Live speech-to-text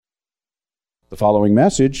The following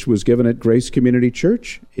message was given at Grace Community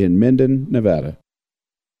Church in Minden, Nevada.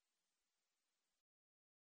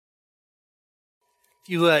 If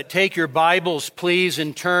you take your Bibles, please,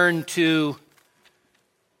 and turn to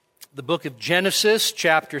the book of Genesis,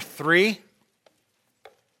 chapter 3.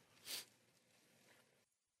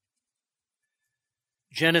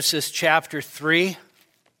 Genesis chapter 3.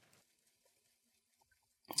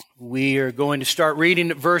 We are going to start reading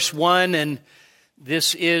at verse 1, and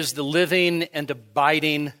this is the living and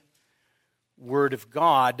abiding Word of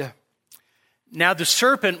God. Now the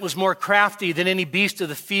serpent was more crafty than any beast of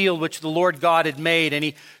the field which the Lord God had made. And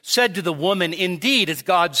he said to the woman, "Indeed, as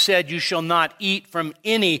God said, you shall not eat from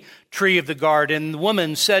any tree of the garden." And the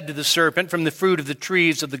woman said to the serpent, "From the fruit of the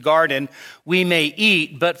trees of the garden we may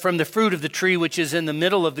eat, but from the fruit of the tree which is in the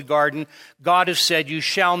middle of the garden, God has said, you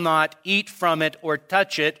shall not eat from it or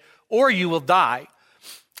touch it, or you will die."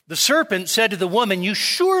 The serpent said to the woman, "You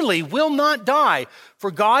surely will not die,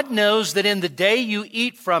 for God knows that in the day you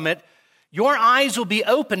eat from it, your eyes will be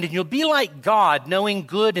opened and you'll be like God, knowing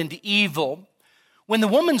good and evil." When the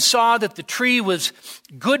woman saw that the tree was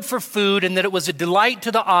good for food and that it was a delight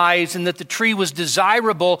to the eyes and that the tree was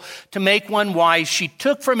desirable to make one wise, she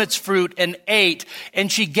took from its fruit and ate,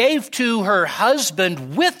 and she gave to her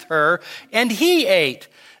husband with her, and he ate.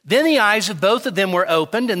 Then the eyes of both of them were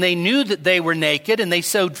opened, and they knew that they were naked, and they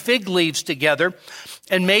sewed fig leaves together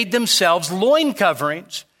and made themselves loin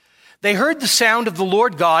coverings. They heard the sound of the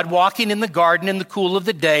Lord God walking in the garden in the cool of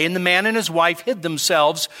the day, and the man and his wife hid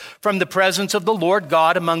themselves from the presence of the Lord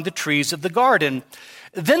God among the trees of the garden.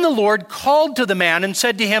 Then the Lord called to the man and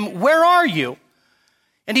said to him, "Where are you?"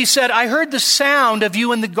 And he said, "I heard the sound of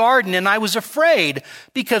you in the garden, and I was afraid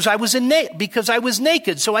because I was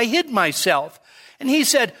naked, so I hid myself." And he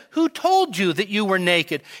said, "Who told you that you were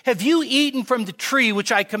naked? Have you eaten from the tree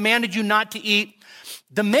which I commanded you not to eat?"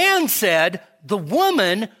 The man said, "The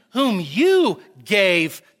woman whom you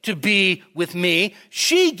gave to be with me,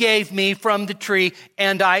 she gave me from the tree,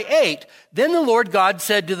 and I ate." Then the Lord God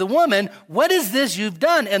said to the woman, "What is this you've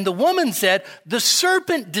done?" And the woman said, "The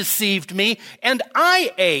serpent deceived me, and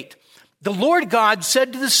I ate." The Lord God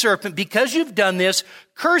said to the serpent, "Because you've done this,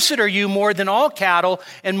 cursed are you more than all cattle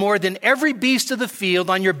and more than every beast of the field.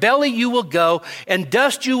 On your belly you will go, and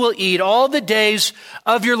dust you will eat all the days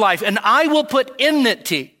of your life. And I will put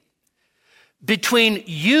enmity between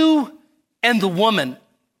you and the woman,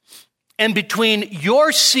 and between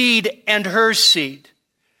your seed and her seed.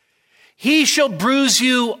 He shall bruise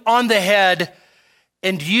you on the head,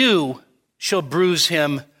 and you shall bruise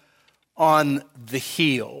him on the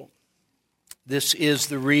heel." This is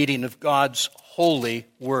the reading of God's holy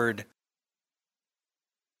word.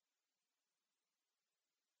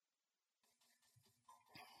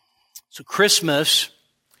 So Christmas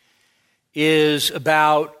is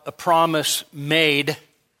about a promise made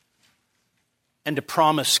and a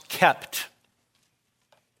promise kept.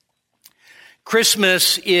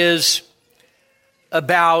 Christmas is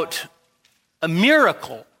about a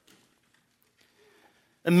miracle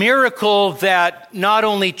that not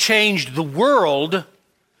only changed the world,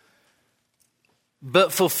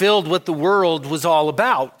 but fulfilled what the world was all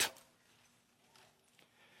about.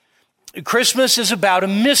 Christmas is about a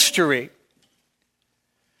mystery.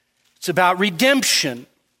 It's about redemption.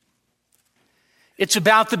 It's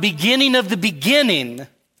about the beginning of the beginning.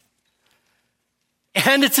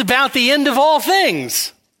 And it's about the end of all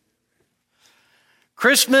things.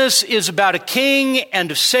 Christmas is about a king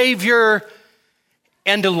and a savior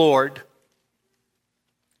and a Lord.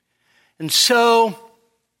 And so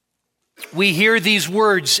we hear these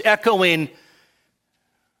words echoing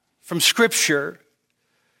from Scripture.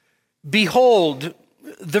 "Behold,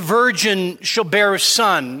 the virgin shall bear a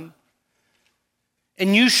son,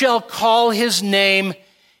 and you shall call his name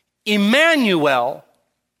Emmanuel,"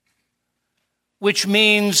 which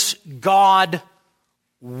means God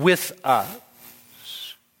with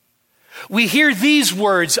us. We hear these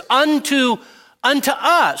words, unto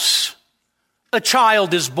us a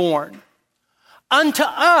child is born. Unto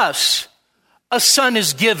us a son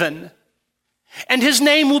is given. And his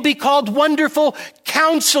name will be called Wonderful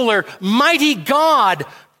Counselor, Mighty God,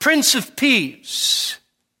 Prince of Peace.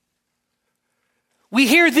 We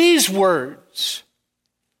hear these words.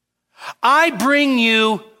 I bring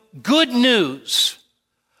you good news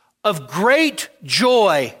of great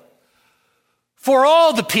joy for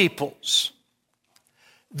all the peoples,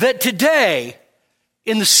 that today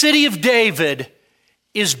in the city of David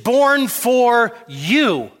is born for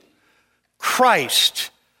you Christ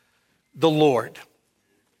the Lord.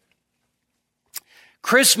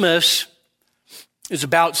 Christmas is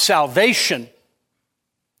about salvation.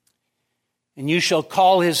 And you shall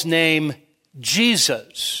call his name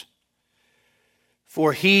Jesus,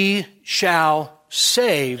 for he shall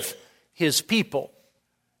save his people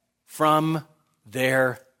from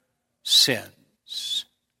their sins.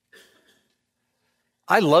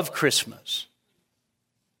 I love Christmas.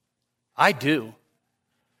 I do.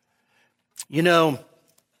 You know,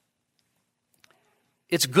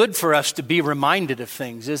 it's good for us to be reminded of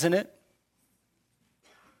things, isn't it?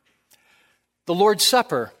 The Lord's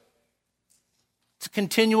Supper, it's a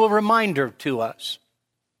continual reminder to us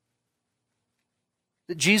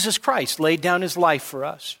that Jesus Christ laid down his life for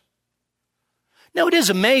us. Now, it is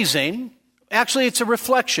amazing. Actually, it's a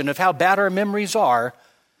reflection of how bad our memories are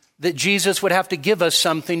that Jesus would have to give us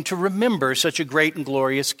something to remember such a great and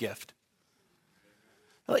glorious gift.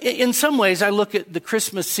 In some ways, I look at the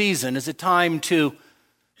Christmas season as a time to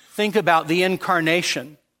think about the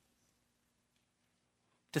incarnation,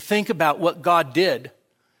 to think about what God did,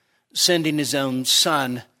 sending his own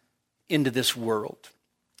Son into this world.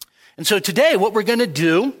 And so today, what we're going to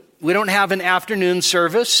do, we don't have an afternoon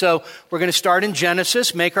service, so we're going to start in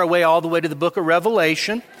Genesis, make our way all the way to the book of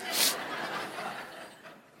Revelation.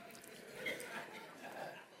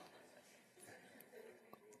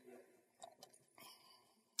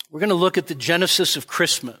 We're going to look at the genesis of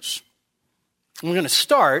Christmas. And we're going to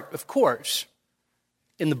start, of course,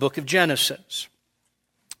 in the book of Genesis.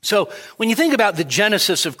 So when you think about the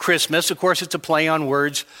genesis of Christmas, of course, it's a play on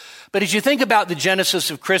words. But as you think about the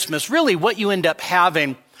genesis of Christmas, really what you end up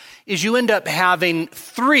having is you end up having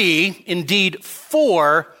 3, indeed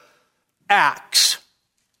 4 acts.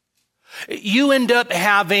 You end up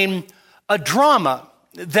having a drama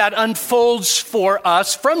that unfolds for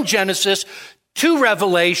us from Genesis to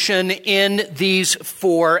Revelation in these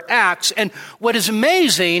 4 acts. And what is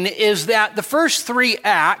amazing is that the first 3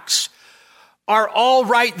 acts are all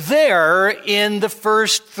right there in the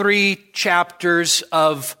first 3 chapters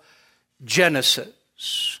of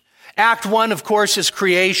Genesis. Act 1, of course, is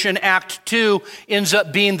creation. Act 2 ends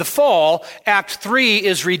up being the fall. Act 3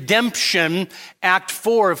 is redemption. Act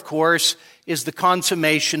 4, of course, is the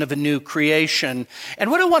consummation of a new creation. And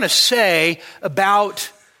what I want to say about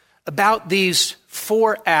these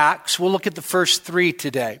 4 acts, we'll look at the first 3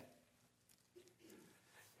 today,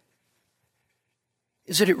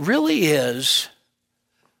 is that it really is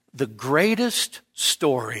the greatest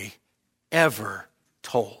story ever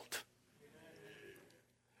told.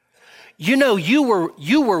 You know, you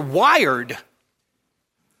were wired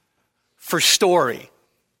for story.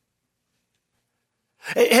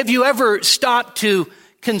 Have you ever stopped to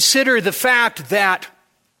consider the fact that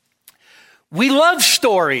we love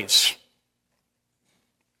stories?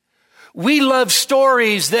 We love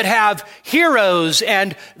stories that have heroes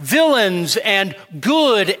and villains and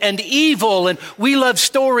good and evil. And we love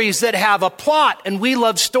stories that have a plot. And we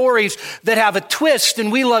love stories that have a twist.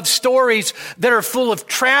 And we love stories that are full of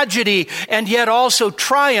tragedy and yet also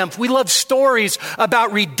triumph. We love stories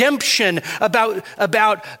about redemption,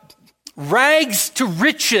 about rags to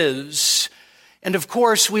riches. And of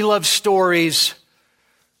course, we love stories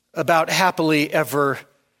about happily ever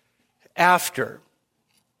after.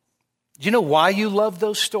 Do you know why you love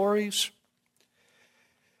those stories?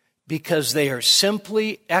 Because they are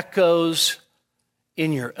simply echoes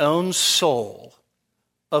in your own soul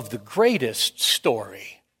of the greatest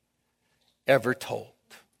story ever told.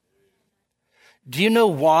 Do you know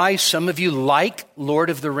why some of you like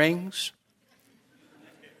Lord of the Rings?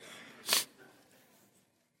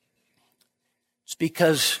 It's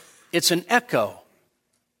because it's an echo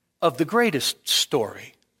of the greatest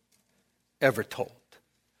story ever told.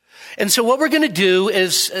 And so what we're going to do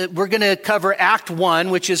is we're going to cover Act 1,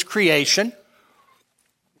 which is creation.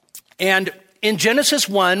 And in Genesis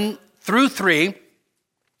 1 through 3,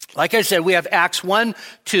 like I said, we have Acts 1,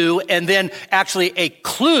 2, and then actually a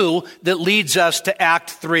clue that leads us to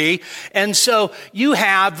Act 3. And so you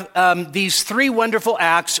have these 3 wonderful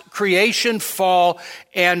acts: creation, fall,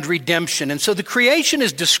 and redemption. And so the creation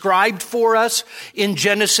is described for us in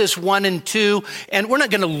Genesis 1 and 2. And we're not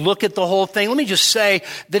going to look at the whole thing. Let me just say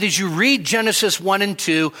that as you read Genesis 1 and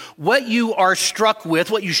 2, what you are struck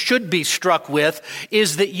with, what you should be struck with,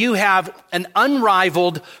 is that you have an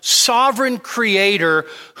unrivaled sovereign creator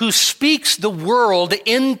who speaks the world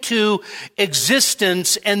into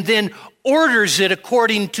existence and then orders it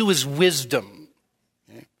according to his wisdom.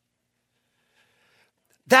 Okay?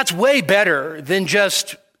 That's way better than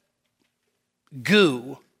just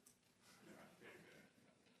goo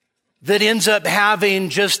that ends up having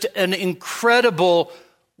just an incredible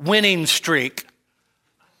winning streak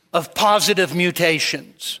of positive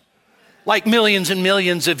mutations, like millions and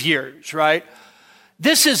millions of years, right?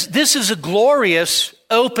 This is a glorious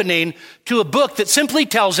opening to a book that simply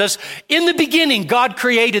tells us, in the beginning, God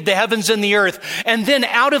created the heavens and the earth. And then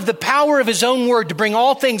out of the power of his own word to bring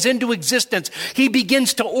all things into existence, he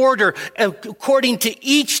begins to order according to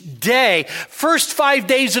each day. First 5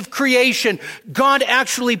 days of creation, God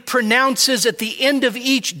actually pronounces at the end of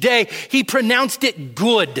each day, he pronounced it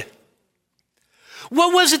good.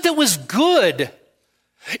 What was it that was good?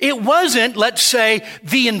 It wasn't, let's say,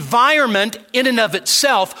 the environment in and of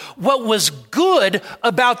itself. What was good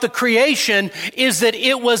about the creation is that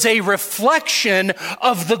it was a reflection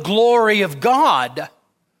of the glory of God.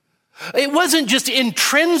 It wasn't just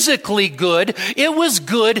intrinsically good. It was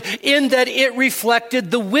good in that it reflected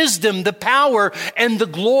the wisdom, the power, and the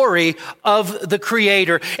glory of the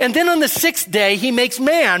Creator. And then on the sixth day, he makes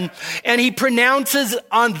man, and he pronounces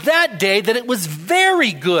on that day that it was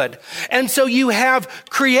very good. And so you have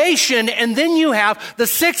creation, and then you have the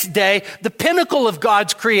sixth day, the pinnacle of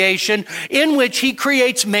God's creation, in which he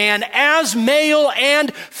creates man as male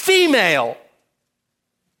and female.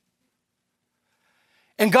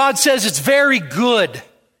 And God says it's very good.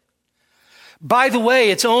 By the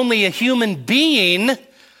way, it's only a human being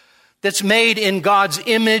that's made in God's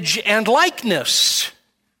image and likeness.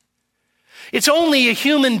 It's only a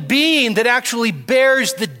human being that actually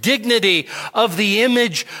bears the dignity of the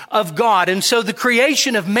image of God. And so the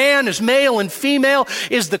creation of man as male and female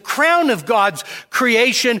is the crown of God's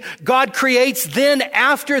creation. God creates, then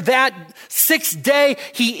after that sixth day,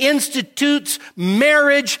 he institutes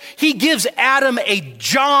marriage. He gives Adam a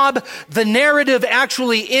job. The narrative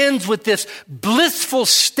actually ends with this blissful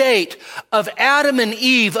state of Adam and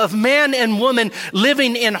Eve, of man and woman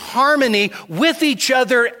living in harmony with each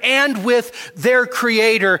other and with their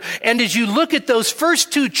Creator. And as you look at those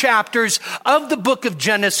first two chapters of the book of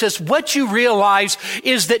Genesis, what you realize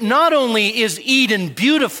is that not only is Eden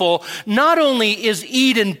beautiful, not only is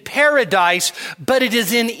Eden paradise, but it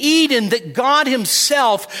is in Eden that God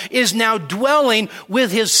himself is now dwelling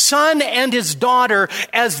with his son and his daughter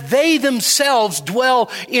as they themselves dwell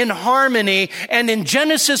in harmony. And in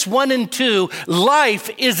Genesis 1 and 2, life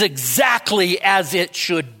is exactly as it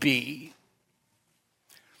should be.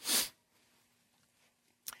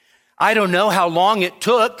 I don't know how long it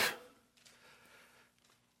took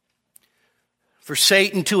for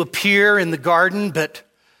Satan to appear in the garden, but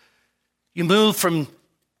you move from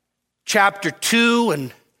chapter 2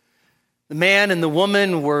 and the man and the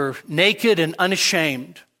woman were naked and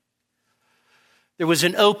unashamed. There was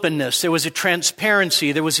an openness, there was a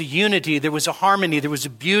transparency, there was a unity, there was a harmony, there was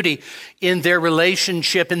a beauty in their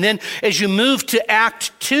relationship. And then as you move to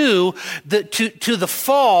Act 2, to the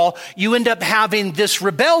fall, you end up having this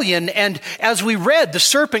rebellion. And as we read, the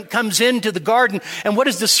serpent comes into the garden. And what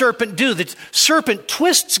does the serpent do? The serpent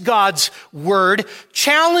twists God's word,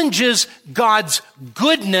 challenges God's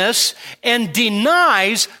goodness, and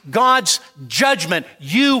denies God's judgment.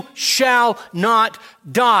 You shall not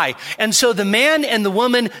die. And so the man and the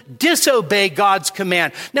woman disobey God's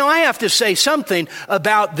command. Now I have to say something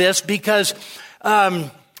about this because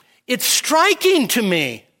it's striking to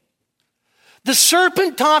me. The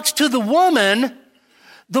serpent talks to the woman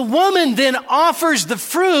then offers the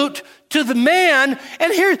fruit to the man,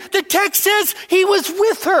 and here the text says he was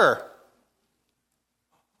with her.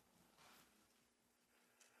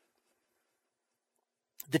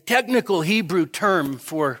 The technical Hebrew term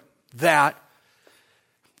for that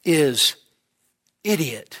is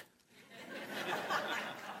idiot.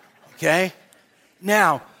 Okay?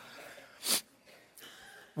 Now,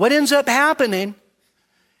 what ends up happening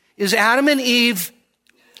is Adam and Eve,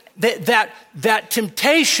 that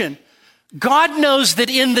temptation, God knows that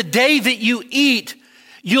in the day that you eat,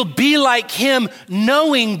 you'll be like him,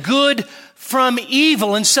 knowing good from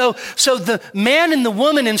evil. And so the man and the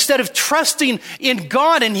woman, instead of trusting in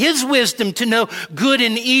God and his wisdom to know good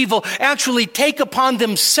and evil, actually take upon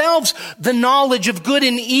themselves the knowledge of good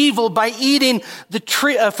and evil by eating the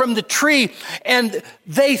tree from the tree. And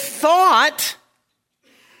they thought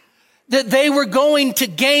that they were going to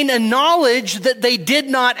gain a knowledge that they did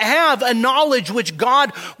not have, a knowledge which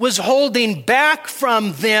God was holding back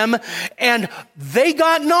from them. And they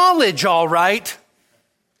got knowledge, all right.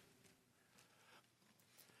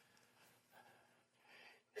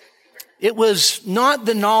 It was not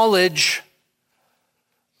the knowledge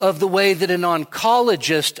of the way that an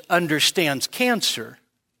oncologist understands cancer.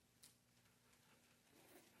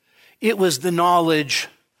 It was the knowledge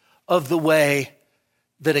of the way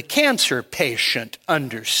that a cancer patient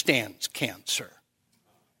understands cancer.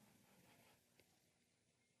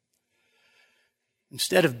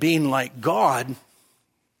 Instead of being like God,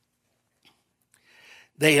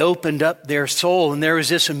 they opened up their soul, and there was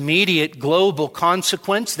this immediate global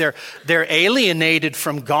consequence. They're alienated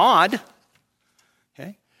from God.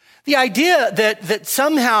 Okay? The idea that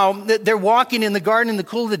somehow that they're walking in the garden in the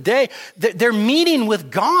cool of the day, they're meeting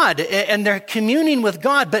with God and they're communing with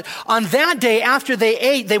God. But on that day after they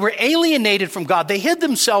ate, they were alienated from God. They hid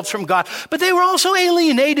themselves from God, but they were also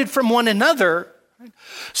alienated from one another.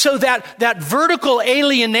 So that vertical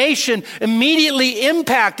alienation immediately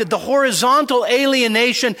impacted the horizontal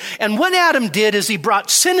alienation. And what Adam did is he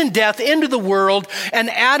brought sin and death into the world, and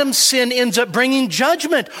Adam's sin ends up bringing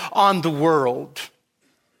judgment on the world.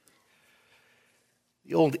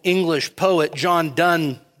 The old English poet John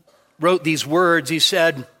Donne wrote these words. He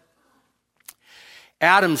said,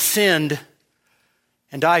 "Adam sinned,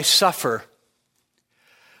 and I suffer.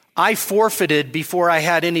 I forfeited before I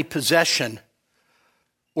had any possession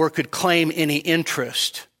or could claim any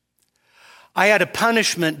interest. I had a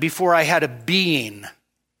punishment before I had a being.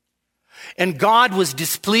 And God was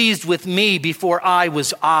displeased with me before I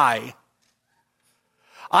was I.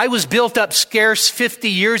 I was built up scarce 50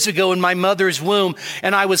 years ago in my mother's womb,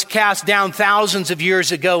 and I was cast down thousands of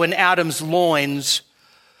years ago in Adam's loins.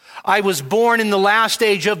 I was born in the last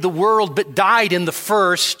age of the world, but died in the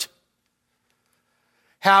first.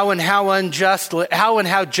 How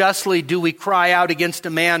justly do we cry out against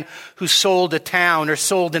a man who sold a town or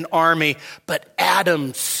sold an army, but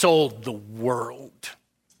Adam sold the world."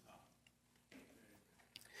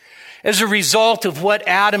 As a result of what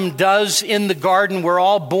Adam does in the garden, we're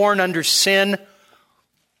all born under sin.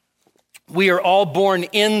 We are all born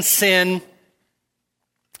in sin,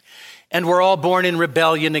 and we're all born in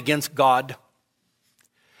rebellion against God.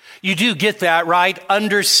 You do get that, right?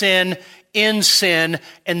 Under sin, in sin,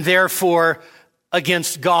 and therefore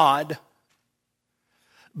against God.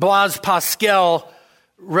 Blaise Pascal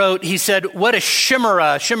wrote, he said, "What a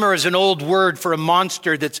chimera." Chimera is an old word for a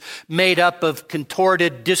monster that's made up of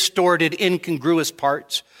contorted, distorted, incongruous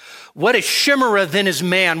parts. "What a chimera then is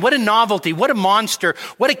man. What a novelty. What a monster.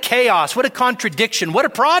 What a chaos. What a contradiction. What a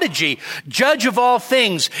prodigy. Judge of all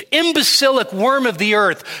things. Imbecilic worm of the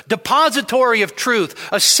earth. Depository of truth.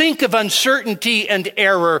 A sink of uncertainty and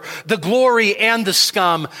error. The glory and the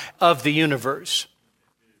scum of the universe."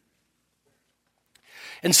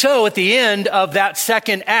 And so at the end of that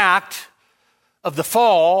second act of the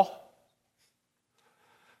fall,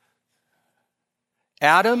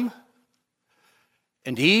 Adam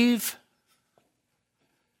and Eve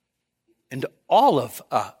and all of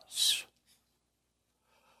us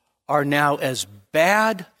are now as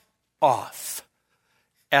bad off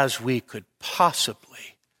as we could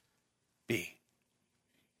possibly be.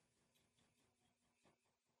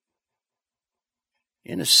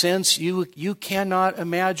 In a sense, you cannot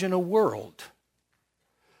imagine a world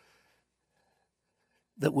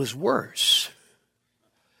that was worse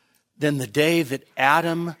than the day that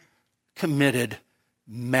Adam committed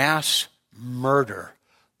mass murder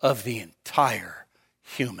of the entire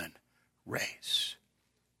human race.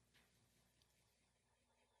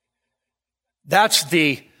 That's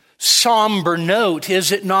the somber note,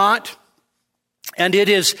 is it not? And it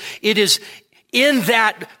is in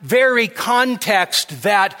that very context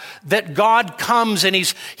that God comes and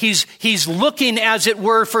he's looking, as it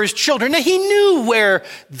were, for his children. Now, he knew where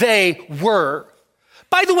they were.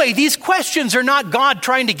 By the way, these questions are not God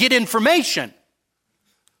trying to get information.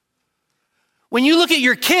 When you look at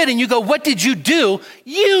your kid and you go, "What did you do?"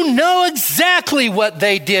 you know exactly what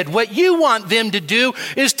they did. What you want them to do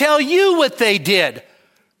is tell you what they did.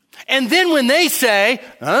 And then when they say,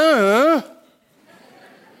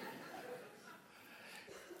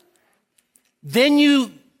 then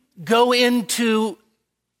you go into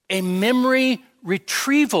a memory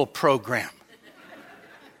retrieval program.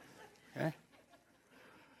 Okay?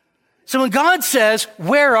 So when God says,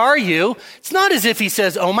 "Where are you?" it's not as if he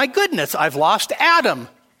says, "Oh my goodness, I've lost Adam."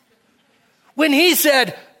 When he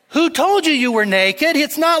said, "Who told you you were naked?"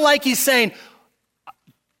 it's not like he's saying,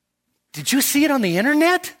 "Did you see it on the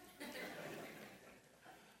internet?"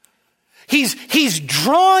 He's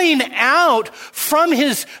drawing out from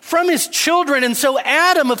his children. And so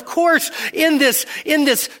Adam, of course, in this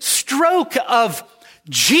stroke of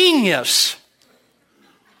genius,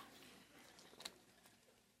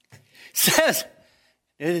 says,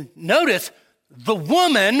 notice, the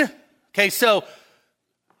woman, okay, so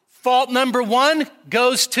fault number one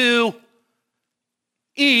goes to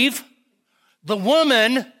Eve, the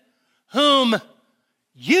woman whom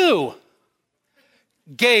you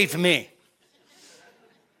gave me.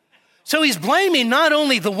 So he's blaming not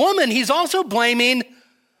only the woman, he's also blaming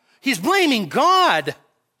God.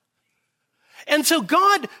 And so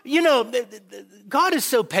God, God is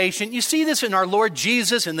so patient. You see this in our Lord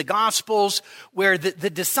Jesus in the Gospels, where the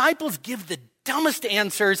disciples give the dumbest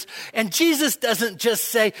answers, and Jesus doesn't just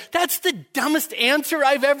say, that's the dumbest answer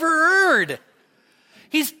I've ever heard.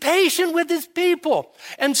 He's patient with his people.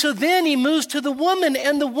 And so then he moves to the woman,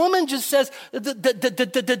 and the woman just says,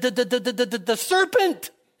 the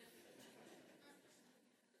serpent.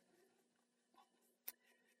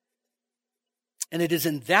 And it is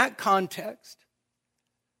in that context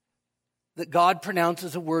that God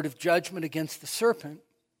pronounces a word of judgment against the serpent.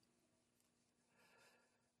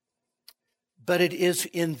 But it is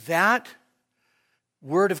in that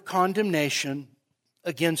word of condemnation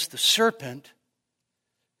against the serpent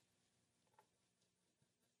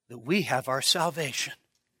that we have our salvation.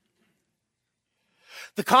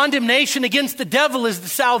 The condemnation against the devil is the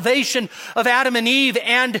salvation of Adam and Eve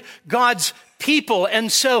and God's people.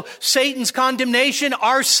 And so Satan's condemnation,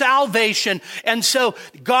 our salvation. And so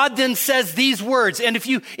God then says these words. And if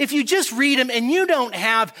you just read them and you don't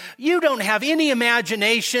have any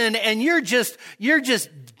imagination and you're just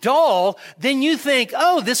dull, then you think,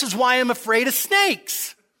 oh, this is why I'm afraid of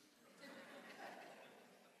snakes.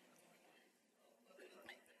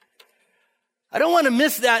 I don't want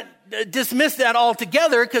to dismiss that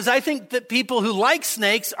altogether, because I think that people who like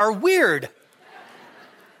snakes are weird.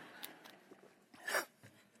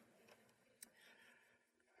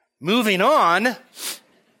 Moving on,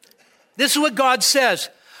 this is what God says.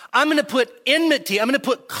 I'm going to put enmity, I'm going to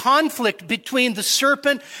put conflict between the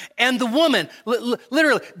serpent and the woman.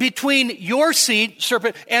 Literally, between your seed,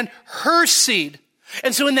 serpent, and her seed.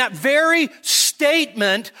 And so in that very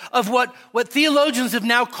statement of what theologians have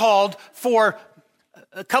now called for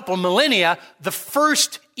a couple millennia, the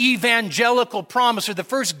first evangelical promise, or the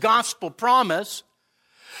first gospel promise,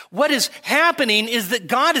 what is happening is that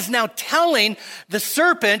God is now telling the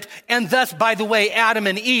serpent, and thus, by the way, Adam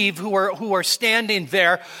and Eve who are standing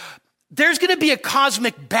there, there's going to be a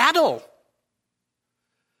cosmic battle.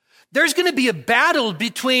 There's going to be a battle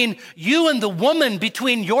between you and the woman,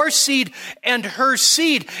 between your seed and her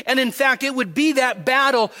seed. And in fact, it would be that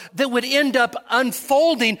battle that would end up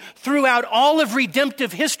unfolding throughout all of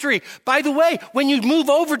redemptive history. By the way, when you move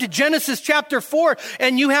over to Genesis chapter 4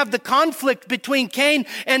 and you have the conflict between Cain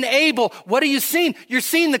and Abel, what are you seeing? You're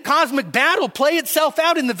seeing the cosmic battle play itself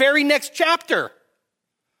out in the very next chapter.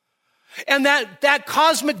 And that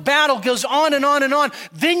cosmic battle goes on and on and on.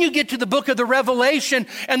 Then you get to the book of the Revelation,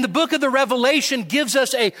 and the book of the Revelation gives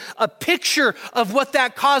us a picture of what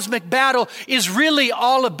that cosmic battle is really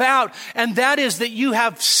all about. And that is that you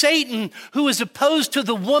have Satan, who is opposed to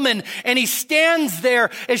the woman, and he stands there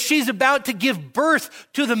as she's about to give birth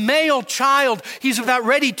to the male child. He's about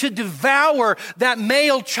ready to devour that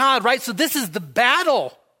male child, right? So this is the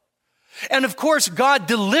battle. And of course, God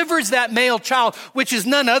delivers that male child, which is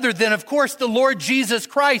none other than, of course, the Lord Jesus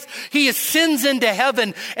Christ. He ascends into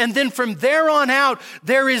heaven. And then from there on out,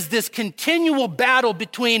 there is this continual battle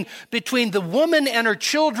between the woman and her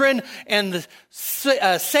children and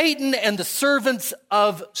Satan and the servants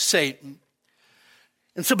of Satan.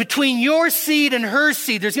 And so between your seed and her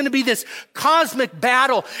seed, there's going to be this cosmic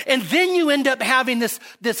battle. And then you end up having this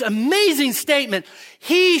amazing statement,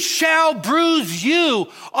 he shall bruise you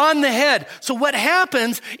on the head. So what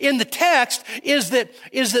happens in the text is that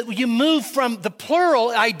you move from the plural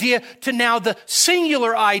idea to now the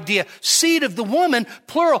singular idea. Seed of the woman,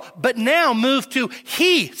 plural, but now move to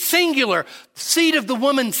he, singular. Seed of the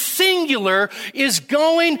woman, singular, is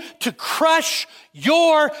going to crush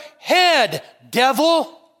your head,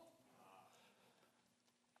 devil.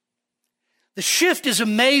 The shift is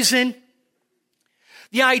amazing.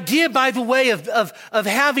 The idea, by the way, of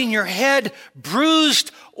having your head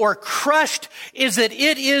bruised or crushed is that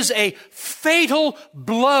it is a fatal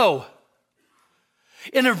blow.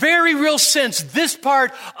 In a very real sense, this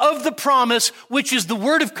part of the promise, which is the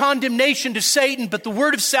word of condemnation to Satan, but the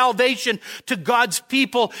word of salvation to God's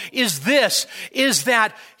people, is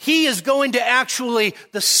that he is going to actually,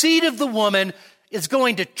 the seed of the woman is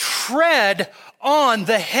going to tread on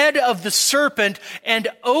the head of the serpent and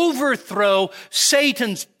overthrow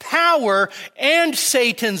Satan's power and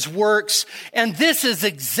Satan's works. And this is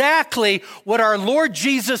exactly what our Lord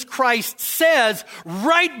Jesus Christ says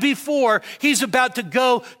right before he's about to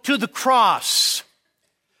go to the cross.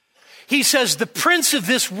 He says, the prince of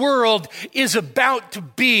this world is about to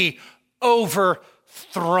be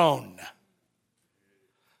overthrown.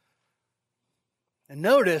 And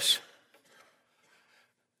notice,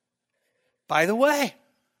 by the way,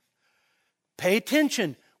 pay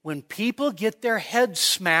attention. When people get their heads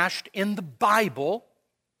smashed in the Bible,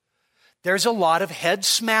 there's a lot of head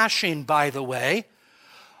smashing, by the way.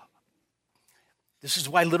 This is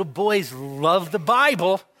why little boys love the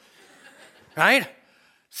Bible, right?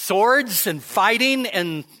 Swords and fighting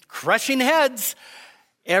and crushing heads.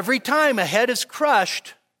 Every time a head is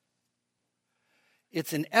crushed,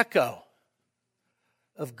 it's an echo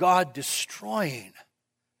of God destroying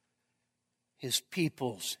his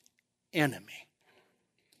people's enemy.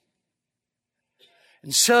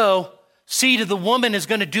 And so, seed of the woman is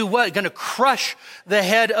going to do what? Going to crush the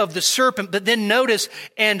head of the serpent. But then notice,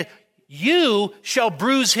 and you shall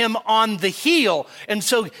bruise him on the heel. And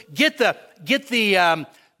so get the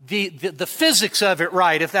physics of it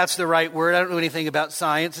right, if that's the right word. I don't know anything about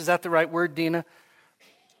science. Is that the right word, Dina?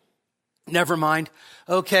 Never mind.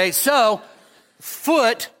 Okay, so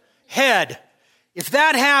foot, head. If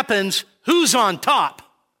that happens, who's on top?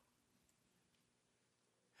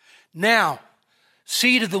 Now,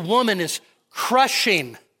 seed of the woman is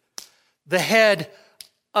crushing the head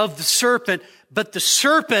of the serpent, but the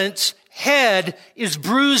serpent's head is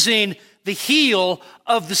bruising the heel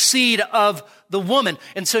of the seed of the woman.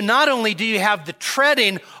 And so not only do you have the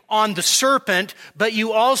treading on the serpent, but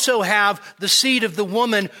you also have the seed of the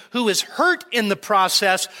woman who is hurt in the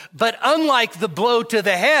process. But unlike the blow to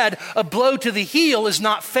the head, a blow to the heel is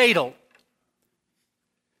not fatal.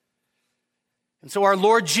 And so our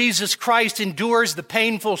Lord Jesus Christ endures the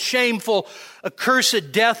painful, shameful,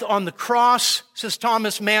 accursed death on the cross, says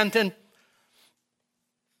Thomas Manton.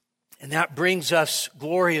 And that brings us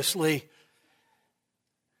gloriously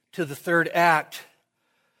to the third act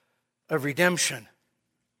of redemption.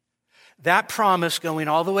 That promise, going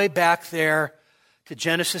all the way back there to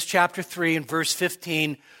Genesis chapter 3 and verse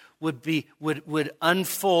 15, would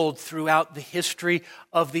unfold throughout the history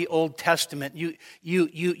of the Old Testament. You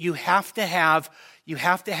have to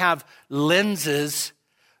have lenses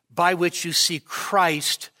by which you see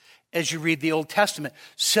Christ as you read the Old Testament.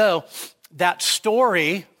 So that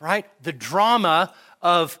story, right, the drama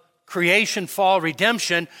of creation, fall,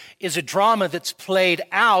 redemption, is a drama that's played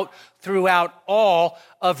out throughout all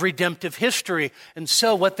of redemptive history. And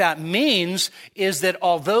so what that means is that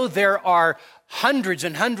although there are hundreds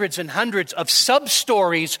and hundreds and hundreds of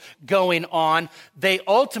sub-stories going on, they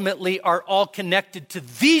ultimately are all connected to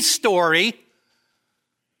the story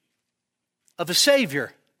of a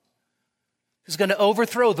Savior who's going to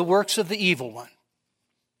overthrow the works of the evil one.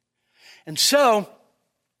 And so,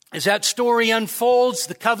 as that story unfolds,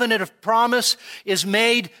 the covenant of promise is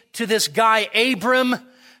made to this guy, Abram,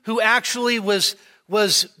 who actually was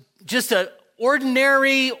just an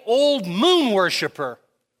ordinary old moon worshiper.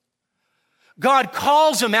 God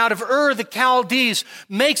calls him out of Ur the Chaldees,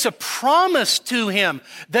 makes a promise to him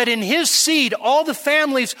that in his seed all the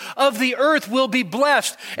families of the earth will be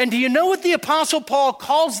blessed. And do you know what the Apostle Paul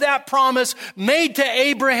calls that promise made to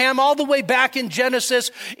Abraham all the way back in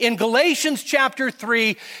Genesis? In Galatians chapter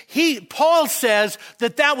 3, Paul says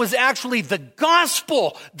that was actually the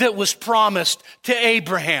gospel that was promised to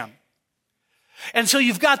Abraham. And so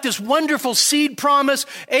you've got this wonderful seed promise,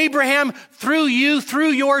 Abraham, through you, through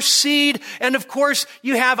your seed. And of course,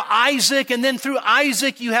 you have Isaac, and then through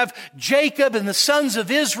Isaac, you have Jacob and the sons of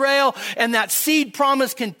Israel. And that seed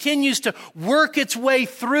promise continues to work its way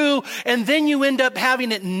through. And then you end up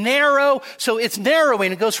having it narrow. So it's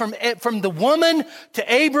narrowing. It goes from the woman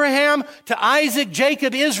to Abraham, to Isaac,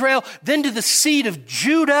 Jacob, Israel, then to the seed of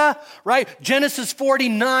Judah, right? Genesis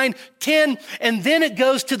 49:10. And then it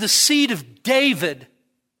goes to the seed of David.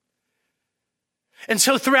 And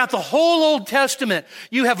so throughout the whole Old Testament,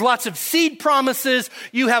 you have lots of seed promises,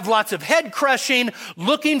 you have lots of head crushing,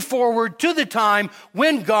 looking forward to the time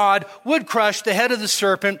when God would crush the head of the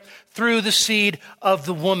serpent through the seed of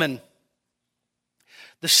the woman.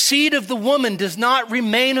 The seed of the woman does not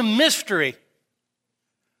remain a mystery.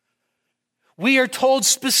 We are told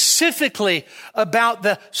specifically about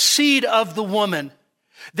the seed of the woman.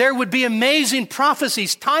 There would be amazing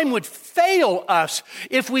prophecies. Time would fail us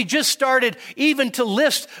if we just started even to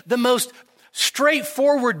list the most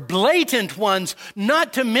straightforward, blatant ones,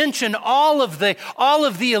 not to mention all of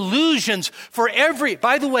the allusions for every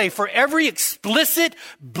explicit,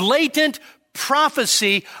 blatant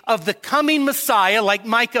prophecy of the coming Messiah, like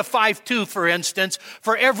Micah 5:2, for instance.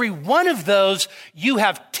 For every one of those, you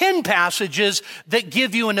have 10 passages that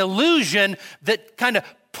give you an illusion that kind of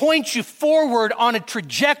points you forward on a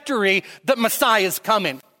trajectory that Messiah is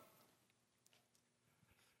coming.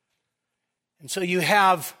 And so you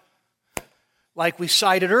have, like we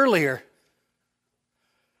cited earlier,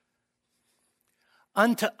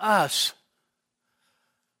 unto us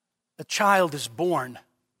a child is born.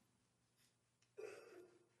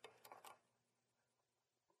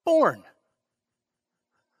 Born.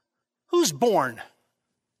 Who's born?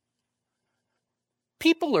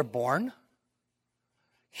 People are born.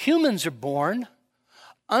 humans are born,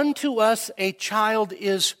 unto us a child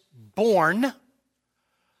is born.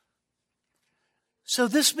 So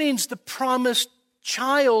this means the promised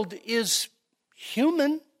child is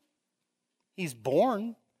human. He's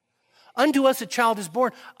born. Unto us a child is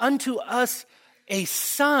born. Unto us a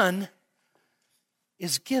son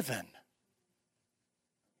is given.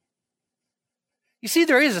 You see,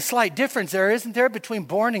 there is a slight difference there, isn't there, between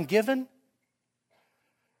born and given?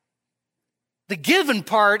 The given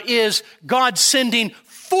part is God sending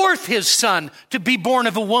forth his son to be born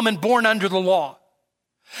of a woman born under the law.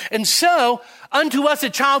 And so, unto us a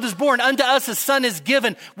child is born, unto us a son is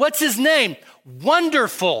given. What's his name?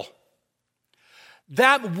 Wonderful.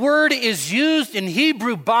 That word is used in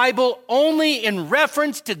Hebrew Bible only in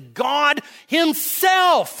reference to God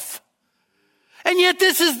himself. And yet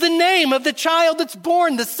this is the name of the child that's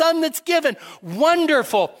born, the son that's given.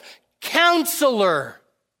 Wonderful. Counselor.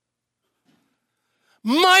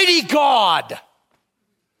 Mighty God.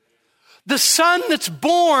 The son that's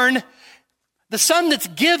born, the son that's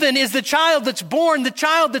given is the child that's born. The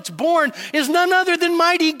child that's born is none other than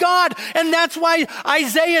mighty God. And that's why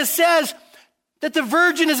Isaiah says that the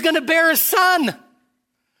virgin is going to bear a son.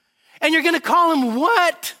 And you're going to call him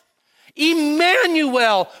what?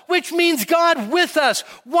 Emmanuel, which means God with us.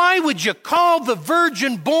 Why would you call the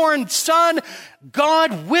virgin-born son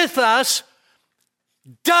God with us?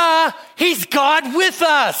 Duh, he's God with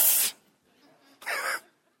us.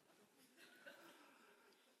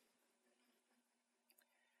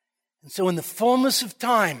 And so in the fullness of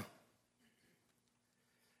time,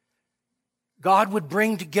 God would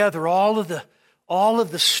bring together all of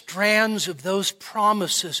the strands of those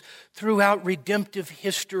promises throughout redemptive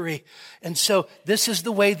history. And so this is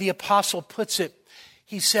the way the apostle puts it.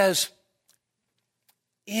 He says,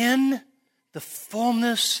 in the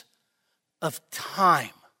fullness of time.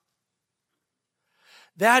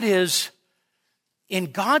 That is,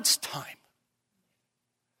 in God's time.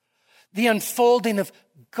 The unfolding of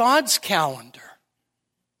God's calendar.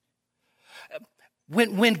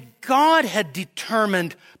 When God had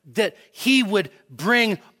determined that he would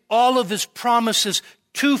bring all of his promises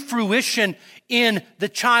to fruition in the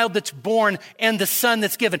child that's born and the son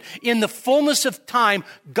that's given. In the fullness of time,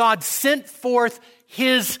 God sent forth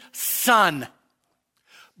his son,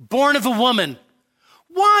 born of a woman.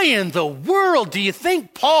 Why in the world do you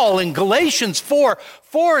think Paul in Galatians 4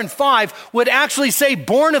 and 5 would actually say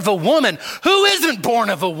born of a woman? Who isn't born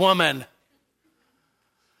of a woman?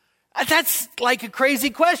 That's like a crazy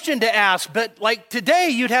question to ask, but like today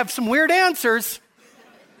you'd have some weird answers.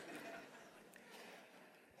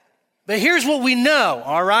 But here's what we know,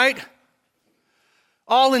 all right?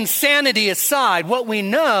 All insanity aside, what we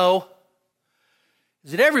know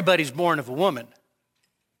is that everybody's born of a woman.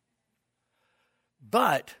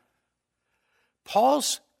 But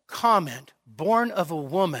Paul's comment, born of a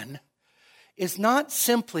woman, is not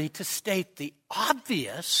simply to state the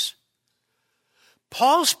obvious.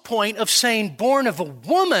 Paul's point of saying born of a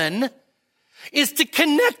woman is to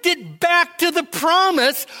connect it back to the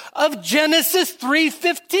promise of Genesis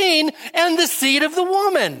 3:15 and the seed of the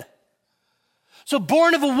woman. So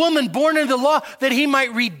born of a woman, born under the law, that he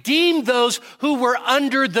might redeem those who were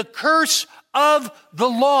under the curse of the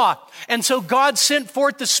law. And so God sent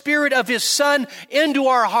forth the Spirit of his Son into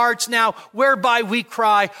our hearts now, whereby we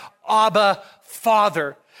cry, Abba,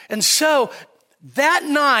 Father. And so that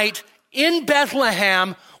night in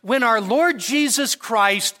Bethlehem, when our Lord Jesus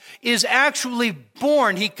Christ is actually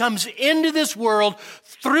born, he comes into this world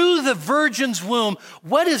through the virgin's womb.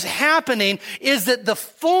 What is happening is that the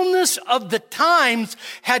fullness of the times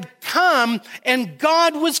had come and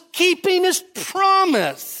God was keeping his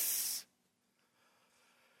promise.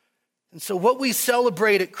 And so what we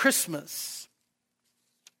celebrate at Christmas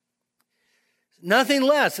is nothing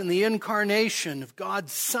less than the incarnation of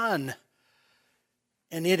God's Son.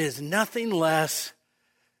 And it is nothing less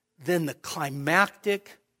than the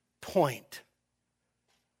climactic point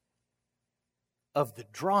of the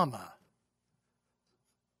drama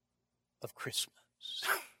of Christmas.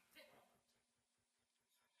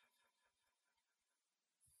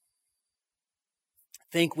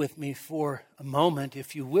 Think with me for a moment,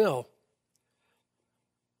 if you will.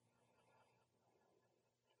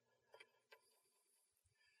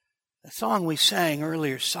 The song we sang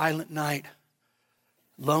earlier, Silent Night,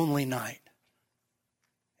 Lonely Night.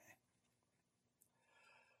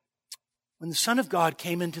 When the Son of God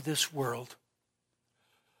came into this world,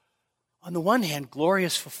 On the one hand,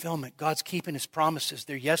 glorious fulfillment. God's keeping his promises.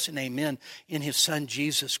 They're yes and amen in his son,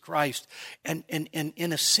 Jesus Christ. And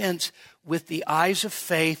in a sense, with the eyes of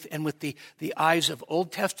faith and with the eyes of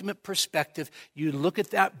Old Testament perspective, you look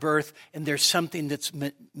at that birth and there's something that's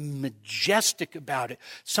majestic about it,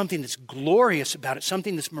 something that's glorious about it,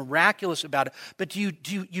 something that's miraculous about it. But you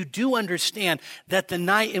do understand that the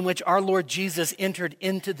night in which our Lord Jesus entered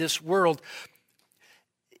into this world,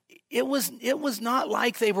 it was not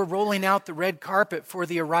like they were rolling out the red carpet for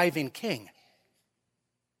the arriving king.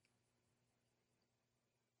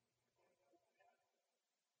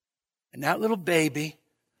 And that little baby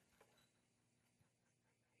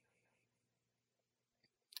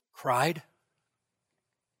cried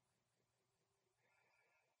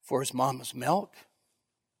for his mama's milk.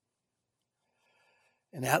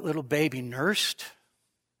 And that little baby nursed.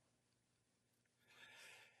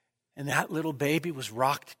 And that little baby was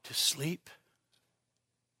rocked to sleep.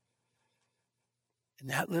 And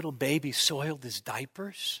that little baby soiled his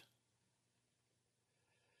diapers.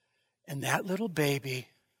 And that little baby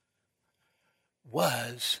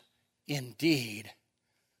was indeed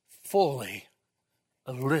fully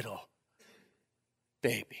a little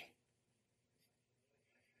baby.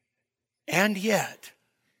 And yet,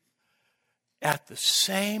 at the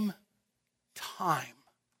same time,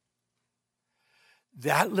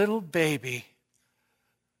 that little baby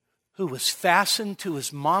who was fastened to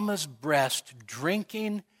his mama's breast,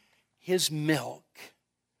 drinking his milk,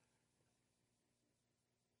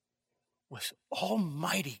 was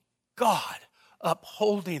Almighty God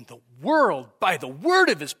upholding the world by the word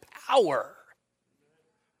of his power.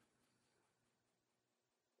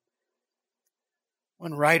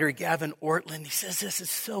 One writer, Gavin Ortlund, he says this is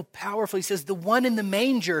so powerful. He says, the one in the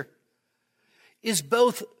manger is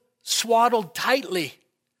both swaddled tightly,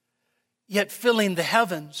 yet filling the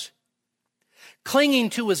heavens, clinging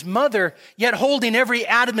to his mother, yet holding every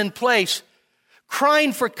atom in place,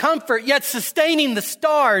 crying for comfort, yet sustaining the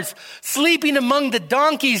stars, sleeping among the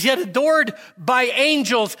donkeys, yet adored by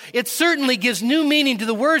angels. It certainly gives new meaning to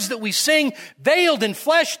the words that we sing, veiled in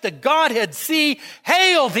flesh, the Godhead see,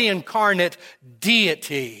 hail the incarnate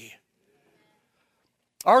deity.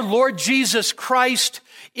 Our Lord Jesus Christ,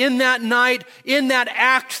 in that night, in that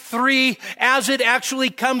Act 3, as it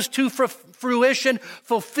actually comes to fruition,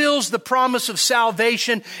 fulfills the promise of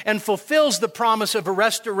salvation and fulfills the promise of a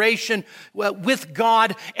restoration with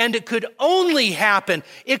God. And it could only happen.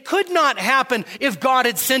 It could not happen if God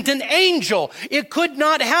had sent an angel. It could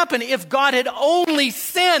not happen if God had only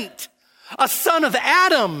sent a son of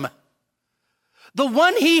Adam. The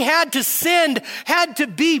one he had to send had to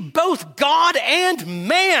be both God and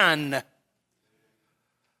man.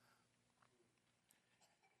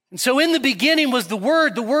 And so in the beginning was the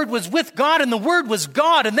Word was with God, and the Word was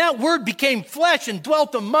God, and that Word became flesh and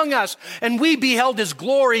dwelt among us, and we beheld his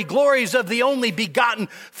glory, glories of the only begotten,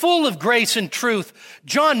 full of grace and truth.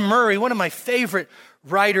 John Murray, one of my favorite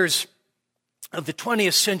writers of the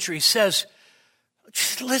 20th century, says,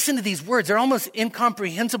 just listen to these words, they're almost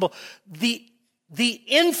incomprehensible. The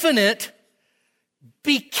infinite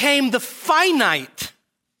became the finite.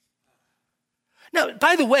 Now,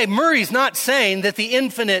 by the way, Murray's not saying that the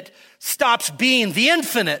infinite stops being the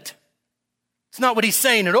infinite. It's not what he's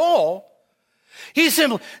saying at all. He's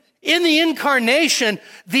simply, in the incarnation,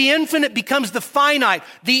 the infinite becomes the finite.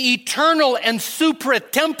 The eternal and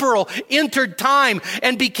supratemporal entered time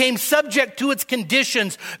and became subject to its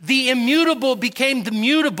conditions. The immutable became the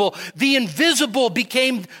mutable. The invisible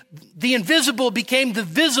became the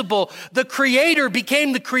visible. The creator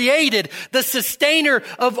became the created. The sustainer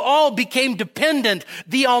of all became dependent.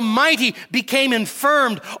 The Almighty became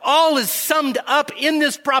infirmed. All is summed up in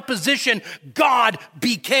this proposition: God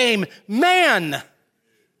became man.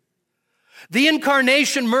 The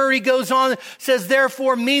incarnation, Murray goes on, says,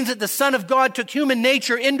 therefore means that the Son of God took human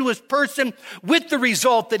nature into his person, with the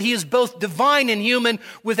result that he is both divine and human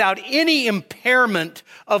without any impairment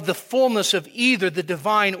of the fullness of either the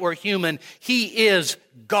divine or human. He is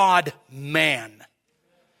God-man.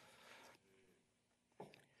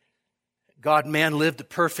 God-man lived a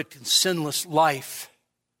perfect and sinless life.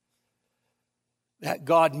 That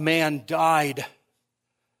God-man died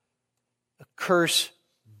a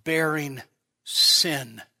curse-bearing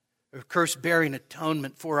sin, or curse-bearing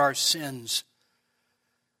atonement for our sins.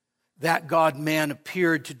 That God-man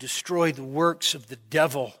appeared to destroy the works of the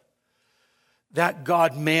devil. That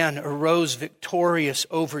God-man arose victorious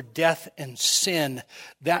over death and sin.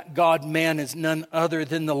 That God-man is none other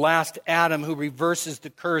than the last Adam, who reverses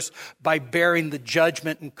the curse by bearing the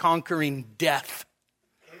judgment and conquering death.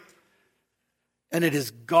 And it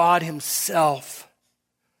is God himself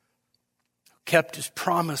who kept his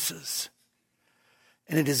promises.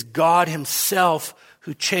 And it is God himself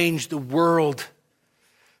who changed the world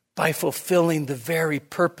by fulfilling the very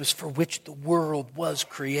purpose for which the world was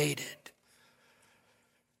created.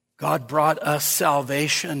 God brought us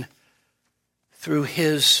salvation through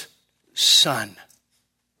his Son.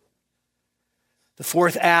 The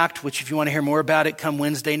fourth act, which if you want to hear more about it, come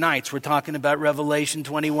Wednesday nights. We're talking about Revelation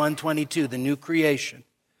 21, 22, the new creation.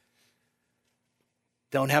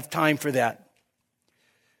 Don't have time for that.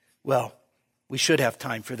 Well, we should have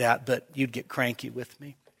time for that, but you'd get cranky with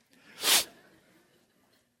me.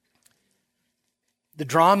 The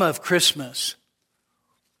drama of Christmas,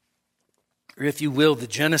 or if you will, the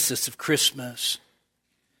genesis of Christmas,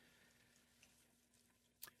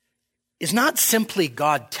 is not simply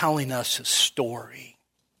God telling us a story.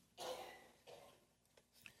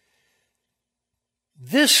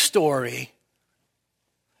 This story,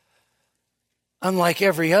 unlike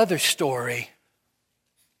every other story,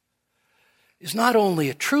 is not only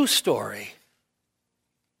a true story,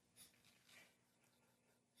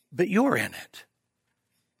 but you're in it.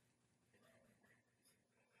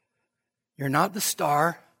 You're not the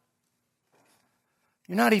star.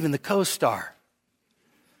 You're not even the co-star.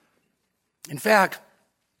 In fact,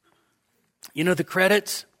 you know the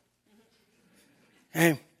credits?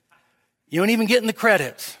 Hey, you don't even get in the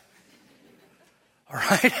credits. All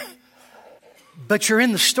right? But you're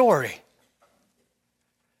in the story.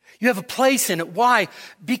 You have a place in it. Why?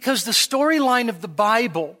 Because the storyline of the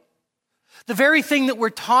Bible, the very thing that we're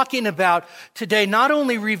talking about today, not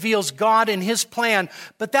only reveals God and his plan,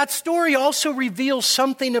 but that story also reveals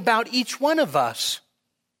something about each one of us.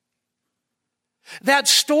 That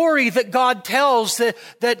story that God tells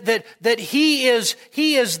that he is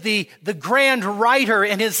the grand writer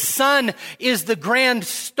and his Son is the grand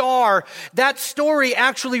star. That story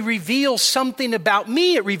actually reveals something about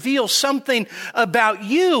me. It reveals something about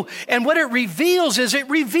you. And what it reveals is it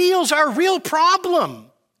reveals our real problem.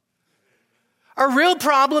 Our real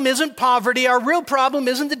problem isn't poverty. Our real problem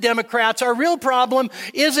isn't the Democrats. Our real problem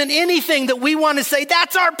isn't anything that we want to say,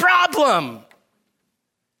 that's our problem.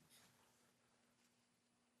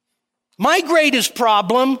 My greatest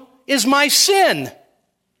problem is my sin.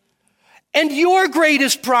 And your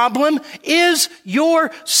greatest problem is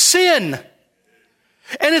your sin.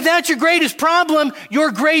 And if that's your greatest problem,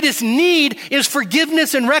 your greatest need is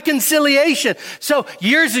forgiveness and reconciliation. So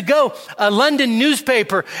years ago, a London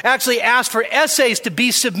newspaper actually asked for essays to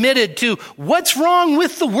be submitted to what's wrong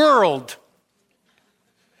with the world.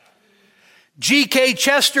 G.K.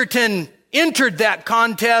 Chesterton entered that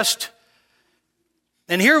contest.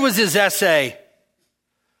 And here was his essay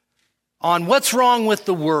on what's wrong with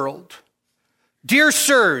the world. Dear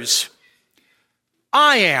sirs,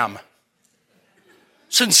 I am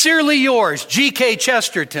sincerely yours, G.K.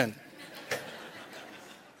 Chesterton.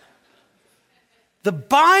 The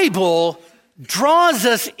Bible draws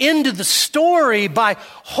us into the story by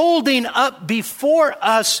holding up before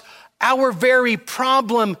us our very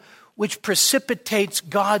problem, which precipitates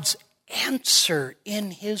God's answer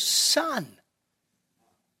in his Son.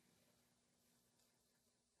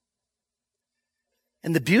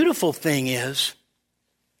 And the beautiful thing is,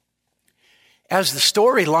 as the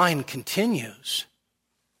storyline continues,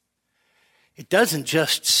 it doesn't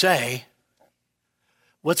just say,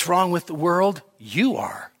 what's wrong with the world? You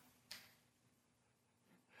are.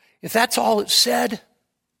 If that's all it said,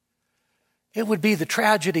 it would be the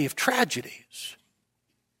tragedy of tragedies.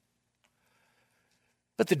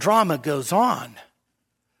 But the drama goes on.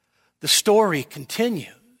 The story continues.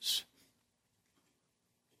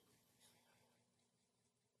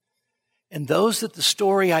 And those that the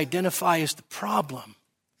story identify as the problem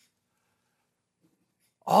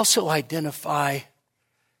also identify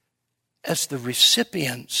as the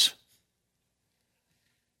recipients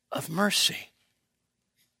of mercy.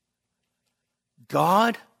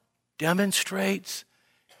 God demonstrates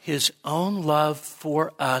his own love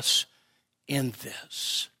for us in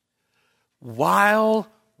this. While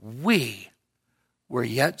we were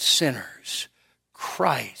yet sinners,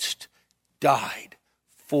 Christ died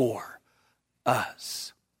for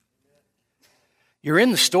us. You're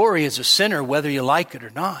in the story as a sinner, whether you like it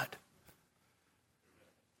or not.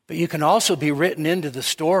 But you can also be written into the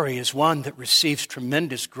story as one that receives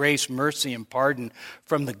tremendous grace, mercy, and pardon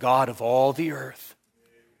from the God of all the earth.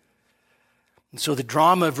 And so the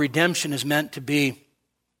drama of redemption is meant to be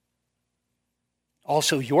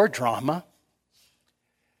also your drama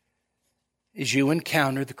as you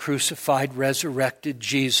encounter the crucified, resurrected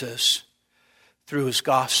Jesus through his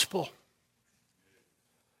gospel.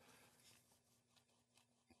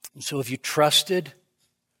 And so if you trusted,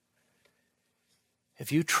 Have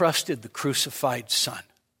you trusted the crucified Son?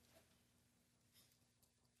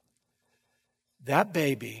 That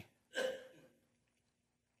baby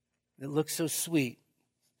that looks so sweet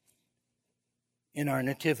in our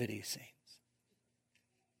nativity scenes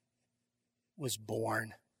was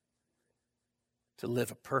born to live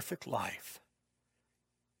a perfect life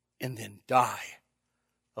and then die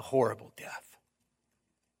a horrible death.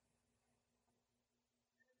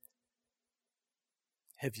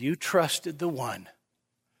 Have you trusted the one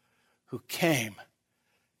who came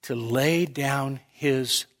to lay down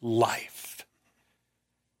his life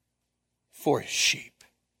for his sheep?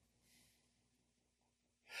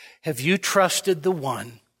 Have you trusted the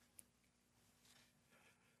one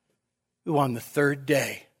who on the third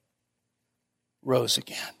day rose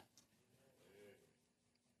again?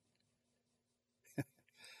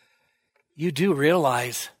 You do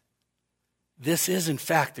realize this is, in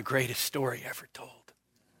fact, the greatest story ever told.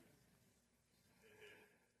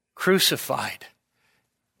 Crucified,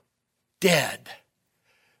 dead,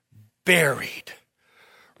 buried,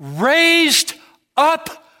 raised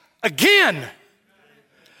up again,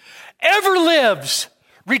 ever lives,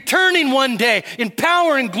 returning one day in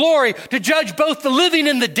power and glory to judge both the living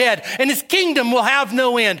and the dead, and his kingdom will have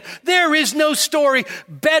no end. There is no story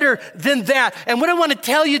better than that. And what I want to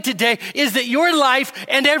tell you today is that your life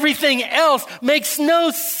and everything else makes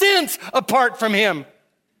no sense apart from him.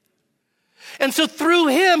 And so through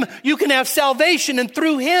him, you can have salvation, and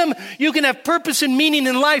through him, you can have purpose and meaning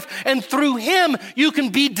in life, and through him, you can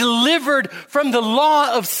be delivered from the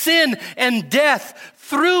law of sin and death.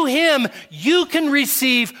 Through him, you can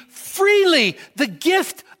receive freely the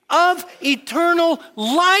gift of eternal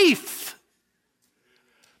life.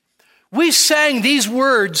 We sang these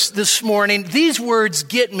words this morning. These words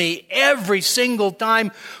get me every single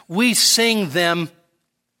time we sing them.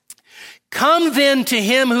 Come then to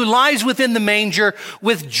him who lies within the manger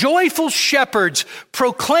with joyful shepherds.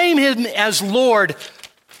 Proclaim him as Lord.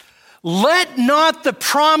 Let not the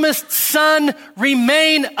promised Son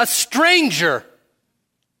remain a stranger.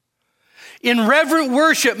 In reverent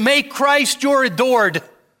worship, make Christ your adored.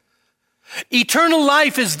 Eternal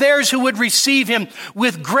life is theirs who would receive him.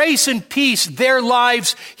 With grace and peace, their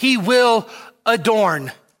lives he will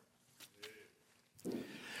adorn.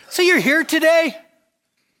 So you're here today?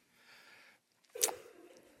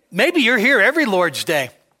 Maybe you're here every Lord's Day.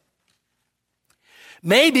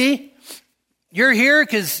 Maybe you're here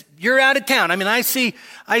because you're out of town. I mean, I see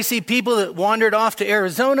people that wandered off to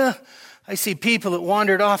Arizona. I see people that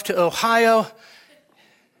wandered off to Ohio.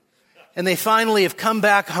 And they finally have come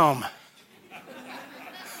back home.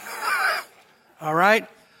 All right?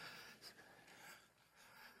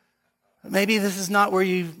 Maybe this is not where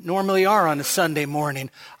you normally are on a Sunday morning.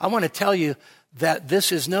 I want to tell you that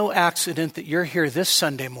this is no accident that you're here this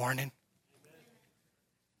Sunday morning.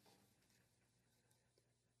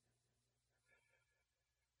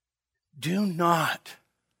 Do not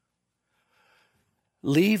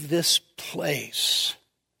leave this place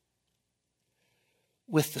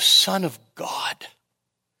with the Son of God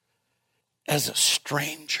as a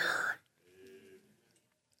stranger.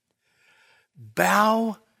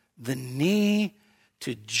 Bow the knee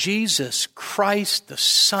to Jesus Christ, the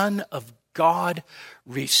Son of God.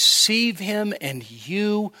 Receive him, and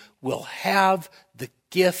you will have the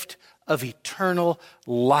gift of eternal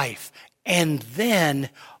life. And then,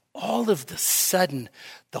 all of the sudden,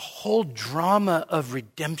 the whole drama of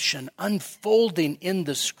redemption unfolding in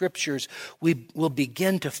the scriptures will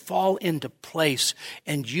begin to fall into place,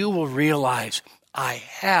 and you will realize, I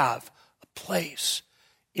have a place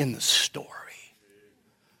in the story.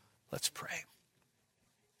 Let's pray.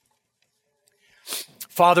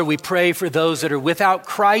 Father, we pray for those that are without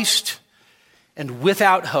Christ and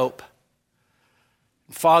without hope.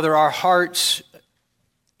 Father, our hearts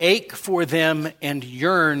ache for them and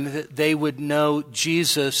yearn that they would know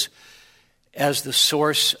Jesus as the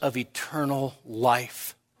source of eternal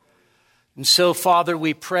life. And so, Father,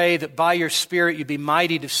 we pray that by your Spirit you be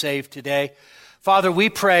mighty to save today. Father, we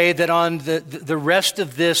pray that on the rest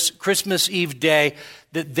of this Christmas Eve day,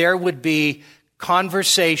 that there would be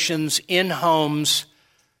conversations in homes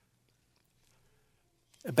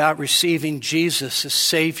about receiving Jesus as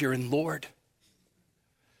Savior and Lord,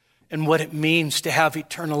 and what it means to have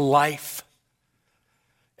eternal life,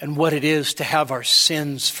 and what it is to have our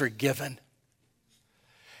sins forgiven.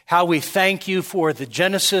 How we thank you for the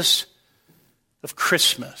genesis of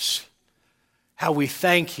Christmas. How we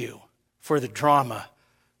thank you for the drama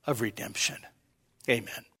of redemption.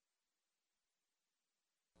 Amen.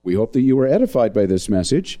 We hope that you were edified by this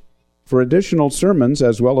message. For additional sermons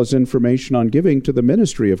as well as information on giving to the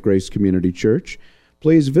ministry of Grace Community Church,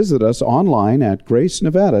 please visit us online at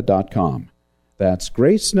gracenevada.com. That's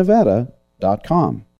gracenevada.com.